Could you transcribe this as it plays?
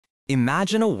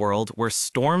Imagine a world where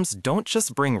storms don't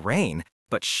just bring rain,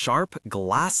 but sharp,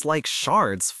 glass-like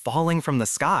shards falling from the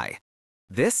sky.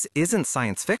 This isn't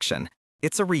science fiction.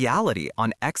 It's a reality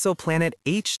on exoplanet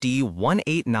HD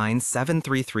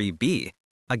 189733b,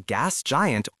 a gas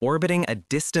giant orbiting a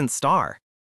distant star.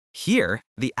 Here,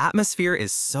 the atmosphere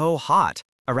is so hot,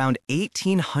 around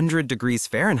 1800 degrees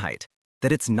Fahrenheit,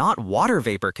 that it's not water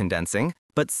vapor condensing,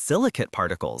 but silicate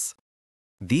particles.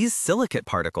 These silicate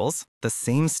particles, the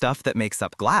same stuff that makes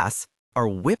up glass, are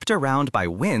whipped around by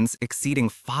winds exceeding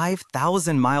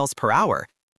 5,000 miles per hour.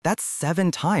 That's 7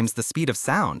 times the speed of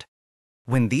sound.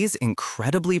 When these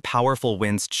incredibly powerful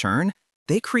winds churn,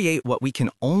 they create what we can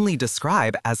only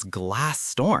describe as glass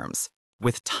storms,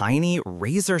 with tiny,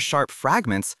 razor-sharp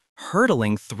fragments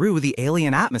hurtling through the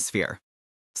alien atmosphere.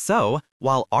 So,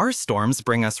 while our storms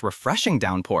bring us refreshing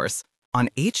downpours, on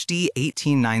HD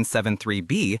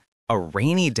 18973b, a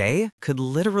rainy day could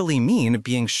literally mean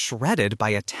being shredded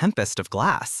by a tempest of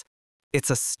glass. It's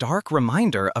a stark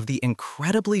reminder of the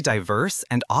incredibly diverse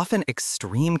and often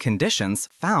extreme conditions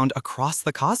found across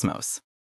the cosmos.